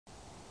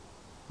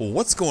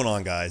What's going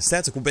on, guys?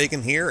 Tactical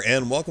Bacon here,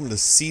 and welcome to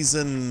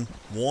Season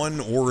 1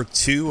 or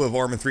 2 of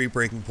Arma 3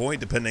 Breaking Point,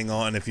 depending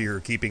on if you're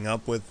keeping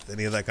up with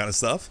any of that kind of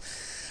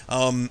stuff.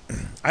 I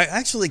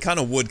actually kind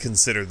of would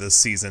consider this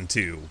Season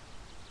 2,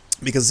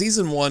 because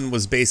Season 1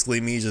 was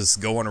basically me just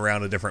going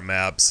around to different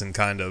maps and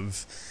kind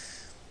of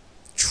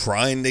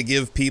trying to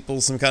give people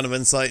some kind of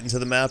insight into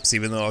the maps,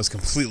 even though I was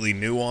completely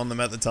new on them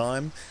at the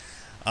time.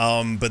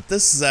 But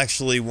this is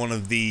actually one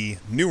of the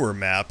newer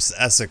maps,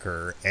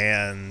 Esseker,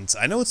 and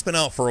I know it's been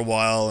out for a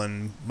while,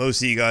 and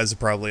most of you guys have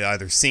probably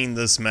either seen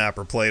this map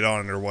or played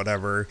on it or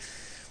whatever.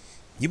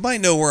 You might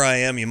know where I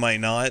am, you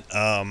might not.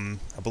 I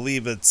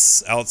believe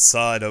it's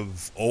outside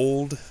of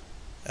Old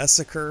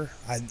Esseker.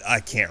 I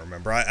can't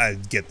remember. I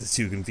get the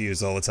two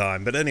confused all the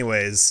time. But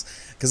anyways,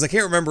 because I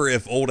can't remember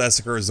if Old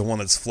Esseker is the one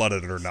that's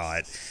flooded or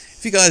not.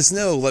 If you guys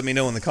know, let me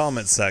know in the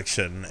comments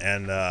section,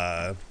 and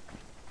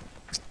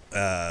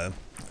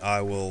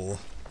I will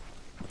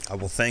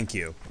thank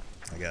you,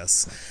 I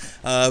guess.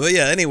 But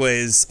yeah,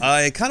 anyways,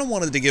 I kind of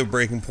wanted to give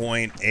Breaking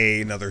Point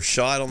another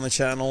shot on the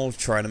channel,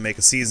 try to make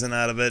a season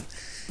out of it,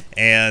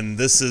 and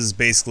this is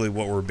basically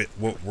what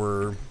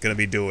we're gonna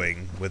be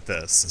doing with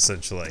this,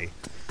 essentially.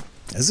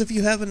 As if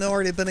you haven't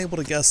already been able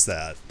to guess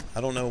that.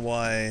 I don't know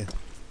why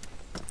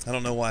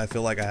I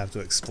feel like I have to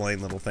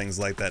explain little things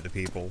like that to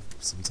people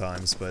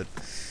sometimes, but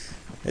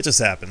it just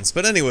happens.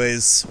 But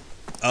anyways,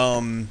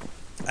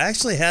 I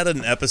actually had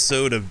an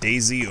episode of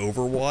DayZ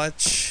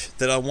Overwatch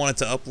that I wanted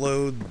to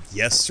upload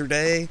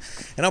yesterday,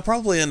 and I'll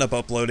probably end up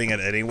uploading it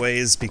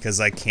anyways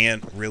because I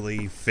can't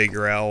really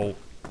figure out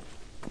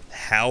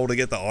how to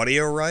get the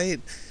audio right.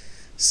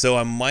 So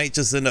I might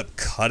just end up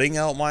cutting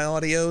out my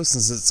audio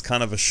since it's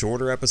kind of a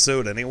shorter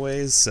episode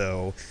anyways,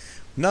 so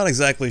I'm not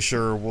exactly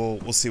sure.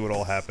 We'll see what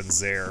all happens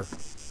there.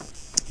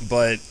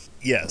 But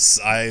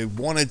yes, I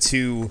wanted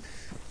to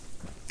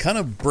kind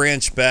of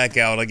branch back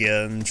out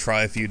again,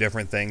 try a few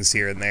different things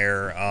here and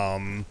there.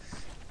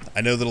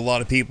 I know that a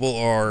lot of people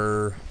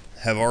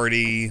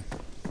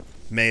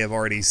may have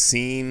already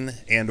seen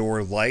and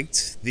or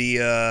liked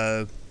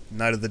the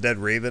Night of the Dead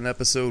Raven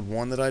episode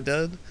 1 that I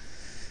did.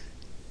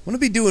 I'm going to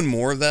be doing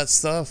more of that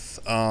stuff.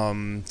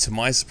 To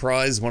my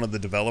surprise, one of the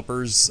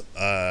developers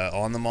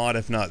on the mod,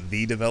 if not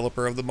the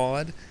developer of the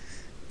mod,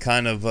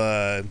 kind of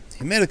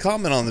he made a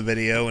comment on the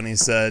video, and he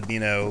said, you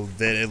know,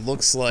 that it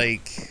looks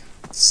like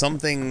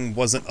something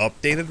wasn't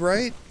updated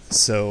right,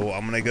 so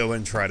I'm gonna go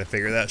and try to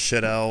figure that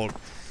shit out.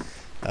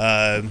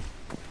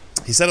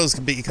 He said it was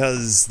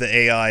because the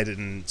AI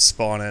didn't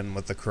spawn in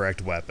with the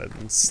correct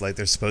weapons, like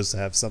they're supposed to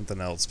have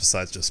something else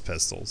besides just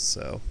pistols,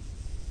 so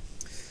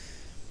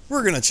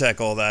we're gonna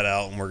check all that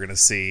out and we're gonna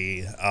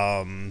see,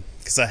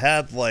 because I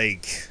had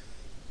like,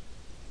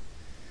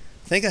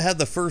 I think I had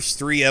the first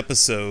 3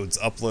 episodes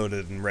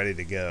uploaded and ready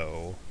to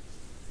go,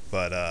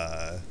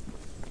 but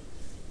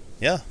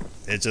yeah,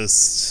 it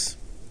just,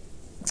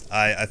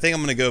 I think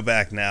I'm going to go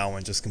back now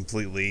and just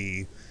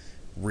completely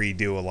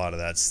redo a lot of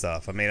that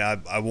stuff. I mean,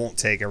 I won't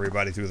take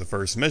everybody through the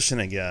first mission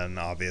again,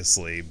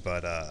 obviously,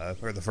 but,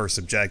 or the first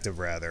objective,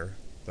 rather,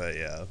 but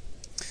yeah.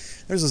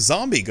 There's a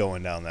zombie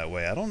going down that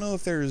way. I don't know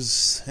if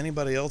there's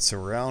anybody else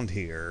around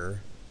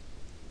here.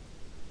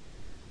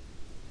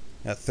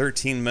 Got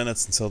 13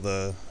 minutes until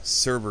the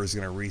server is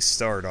going to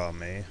restart on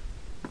me.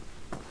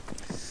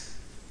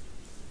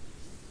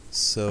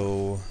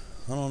 So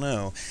I don't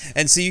know.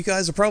 And so you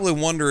guys are probably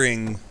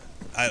wondering,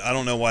 I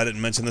don't know why I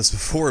didn't mention this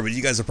before, but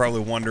you guys are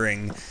probably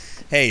wondering,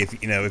 hey,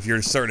 if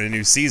you're starting a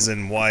new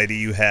season, why do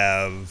you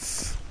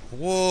have,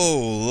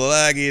 whoa,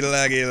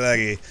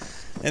 laggy.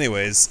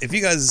 Anyways, if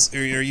you guys,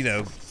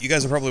 you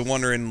guys are probably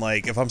wondering,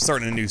 like, if I'm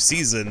starting a new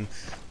season,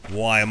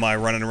 why am I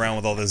running around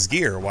with all this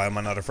gear? Why am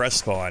I not a fresh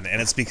spawn?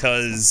 And it's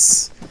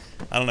because,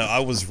 I don't know, I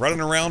was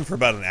running around for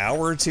about an hour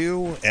or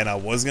two, and I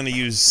was going to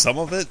use some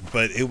of it,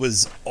 but it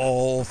was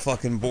all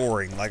fucking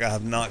boring. Like, I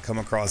have not come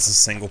across a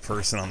single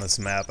person on this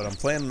map, and I'm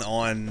playing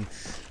on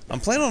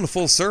a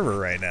full server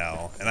right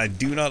now, and I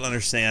do not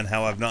understand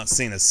how I've not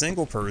seen a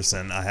single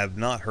person. I have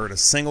not heard a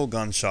single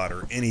gunshot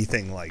or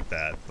anything like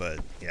that, but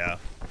yeah.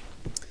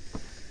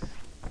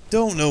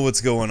 Don't know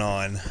what's going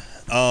on.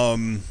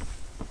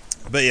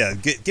 But yeah,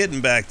 getting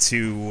back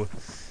to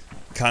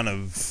kind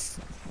of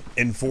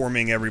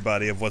informing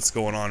everybody of what's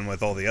going on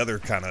with all the other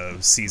kind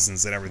of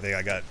seasons and everything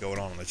I got going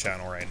on the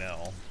channel right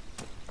now.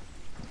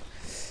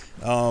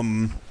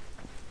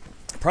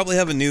 Probably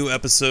have a new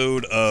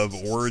episode of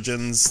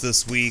Origins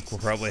this week. We'll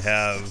probably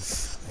have...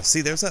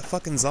 See, there's that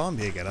fucking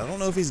zombie again. I don't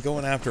know if he's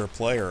going after a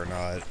player or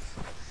not.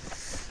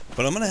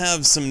 But I'm going to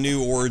have some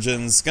new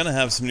Origins, going to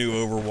have some new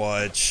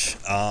Overwatch.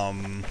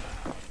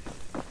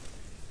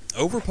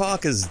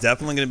 Overclocked is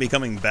definitely going to be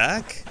coming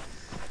back.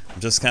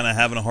 I'm just kind of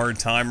having a hard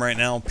time right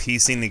now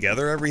piecing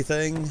together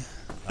everything.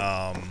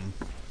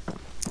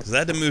 Because I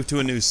had to move to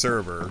a new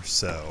server,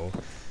 so...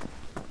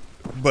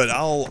 But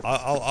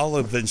I'll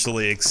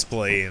eventually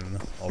explain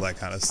all that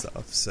kind of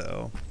stuff,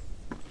 so...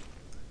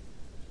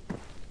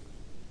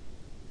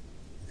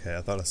 Okay,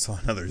 I thought I saw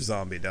another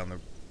zombie down the...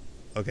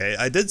 Okay,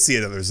 I did see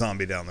another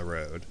zombie down the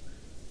road.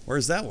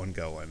 Where's that one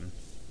going?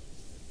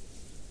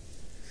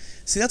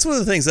 See, that's one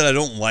of the things that I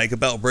don't like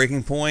about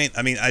Breaking Point.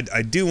 I mean,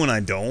 I do when I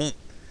don't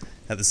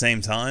at the same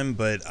time,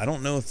 but I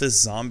don't know if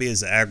this zombie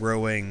is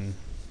aggroing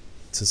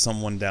to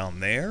someone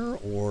down there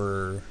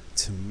or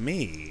to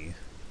me.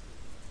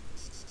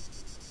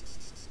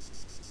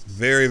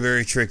 Very,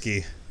 very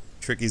tricky.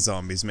 Tricky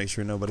zombies. Make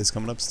sure nobody's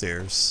coming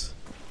upstairs.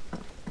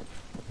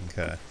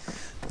 Okay.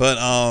 But,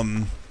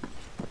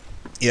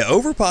 yeah,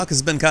 Overclocked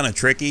has been kind of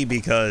tricky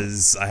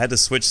because I had to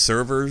switch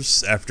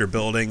servers after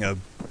building a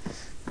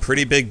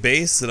pretty big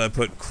base that I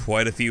put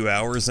quite a few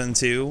hours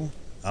into.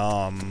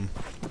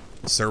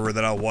 Server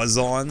that I was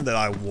on that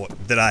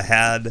I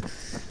had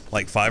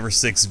like 5 or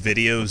 6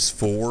 videos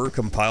for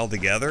compiled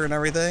together and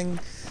everything.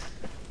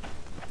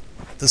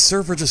 The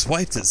server just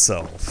wiped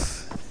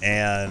itself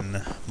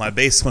and my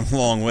base went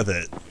along with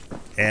it,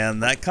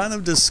 and that kind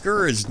of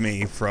discouraged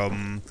me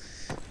from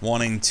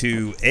wanting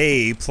to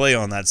A, play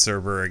on that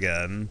server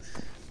again,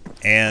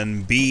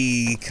 and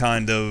B,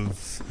 kind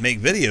of make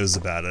videos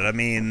about it. I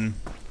mean,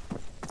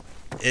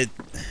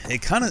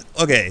 it kind of,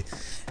 okay,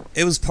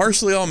 it was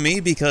partially on me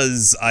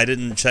because I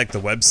didn't check the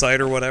website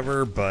or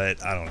whatever,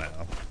 but I don't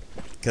know.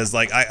 Because,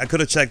 like, I could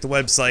have checked the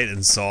website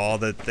and saw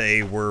that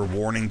they were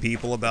warning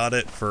people about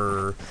it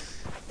for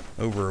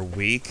over a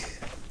week.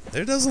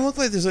 There doesn't look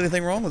like there's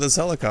anything wrong with this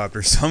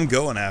helicopter, so I'm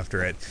going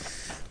after it.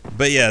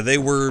 But yeah, they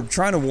were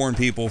trying to warn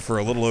people for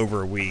a little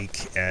over a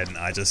week, and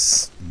I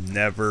just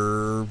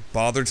never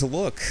bothered to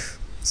look.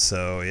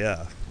 So,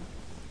 yeah.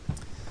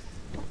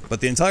 But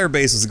the entire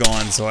base was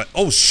gone, so I...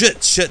 Oh,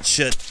 shit, shit,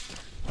 shit.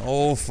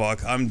 Oh,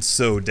 fuck. I'm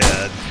so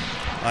dead.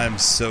 I'm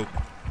so...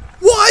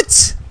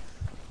 What?!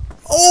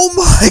 Oh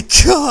my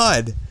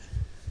god!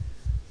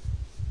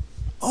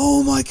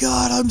 Oh my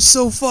god, I'm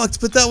so fucked,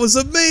 but that was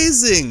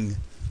amazing!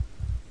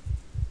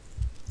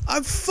 I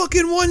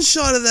fucking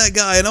one-shotted that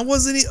guy, and I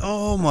wasn't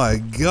oh my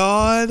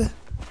god.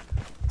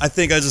 I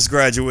think I just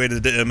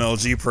graduated to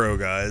MLG Pro,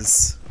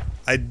 guys.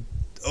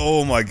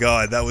 Oh my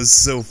god, that was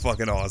so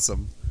fucking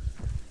awesome.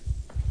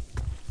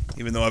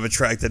 Even though I've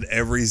attracted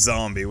every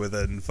zombie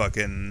within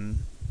fucking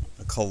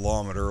a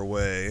kilometer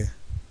away.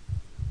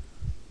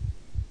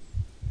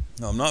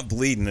 No, I'm not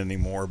bleeding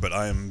anymore, but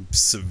I am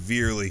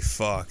severely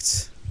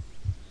fucked.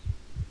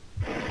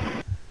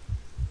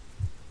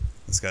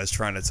 This guy's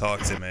trying to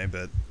talk to me,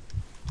 but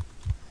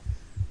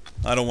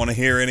I don't want to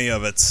hear any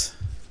of it.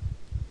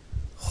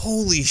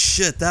 Holy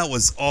shit, that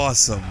was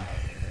awesome.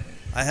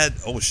 I had...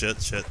 Oh,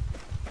 shit, shit.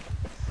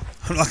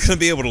 I'm not going to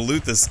be able to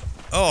loot this.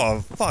 Oh,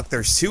 fuck,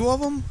 there's 2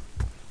 of them?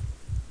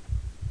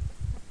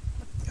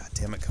 God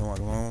damn it, come on,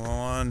 come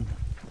on.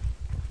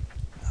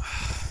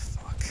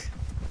 Fuck.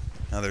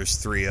 Now there's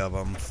 3 of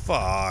them.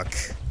 Fuck.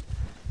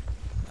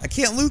 I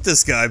can't loot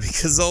this guy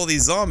because of all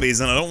these zombies,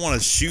 and I don't want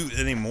to shoot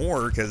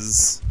anymore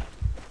because...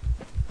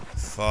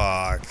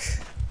 Fuck.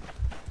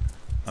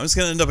 I'm just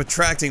going to end up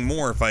attracting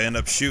more if I end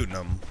up shooting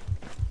them.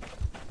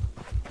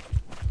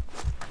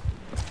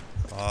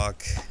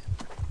 Fuck.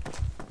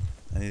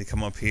 I need to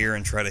come up here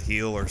and try to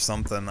heal or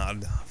something.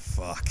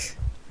 Fuck.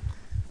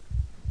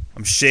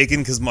 I'm shaking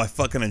because my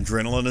fucking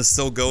adrenaline is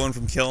still going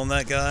from killing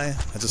that guy.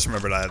 I just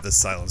remembered I have this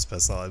silence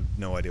pistol. I have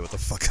no idea what the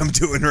fuck I'm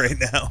doing right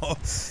now.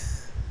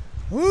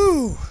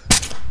 Woo!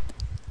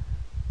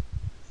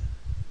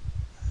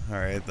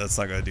 Alright, that's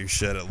not gonna do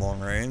shit at long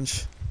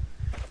range.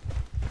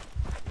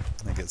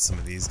 I get some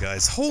of these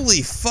guys.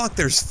 Holy fuck,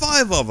 there's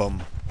 5 of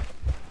them!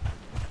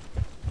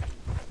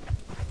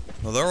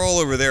 Well, they're all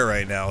over there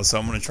right now, so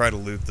I'm gonna try to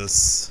loot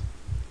this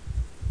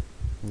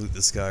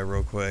guy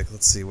real quick.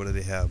 Let's see, what did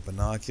he have?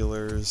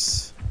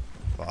 Binoculars.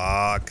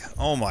 Fuck.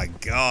 Oh my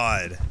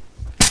god.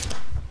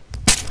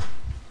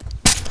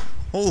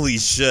 Holy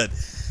shit.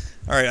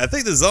 Alright, I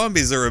think the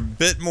zombies are a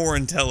bit more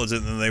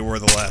intelligent than they were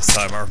the last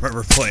time I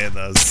remember playing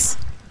this.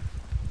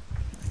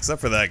 Except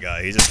for that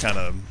guy, he just kind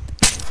of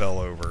fell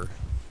over.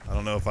 I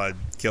don't know if I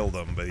killed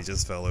him, but he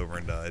just fell over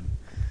and died.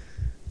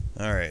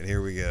 Alright,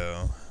 here we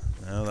go.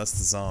 No, that's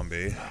the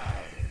zombie.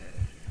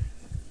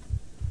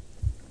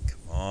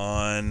 Come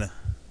on.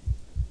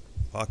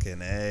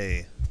 Fucking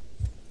A.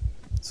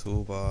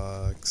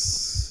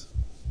 Toolbox.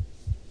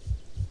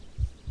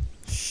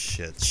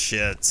 Shit,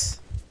 shit.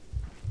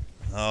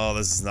 Oh,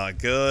 this is not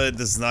good.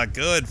 This is not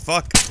good.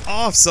 Fuck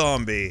off,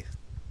 zombie.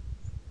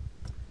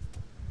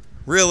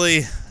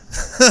 Really?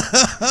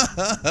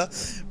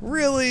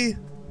 Really?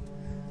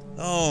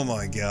 Oh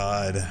my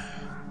god.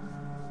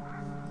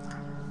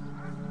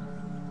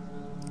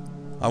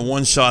 I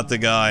one-shot the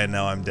guy and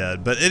now I'm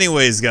dead. But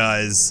anyways,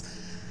 guys,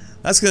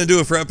 that's going to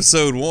do it for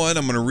episode 1.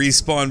 I'm going to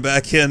respawn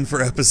back in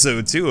for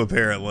episode 2,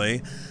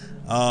 apparently.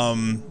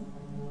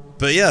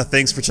 But yeah,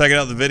 thanks for checking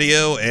out the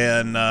video,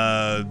 and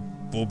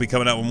we'll be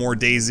coming out with more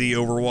DayZ,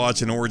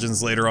 Overwatch, and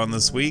Origins later on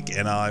this week,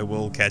 and I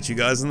will catch you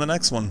guys in the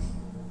next one.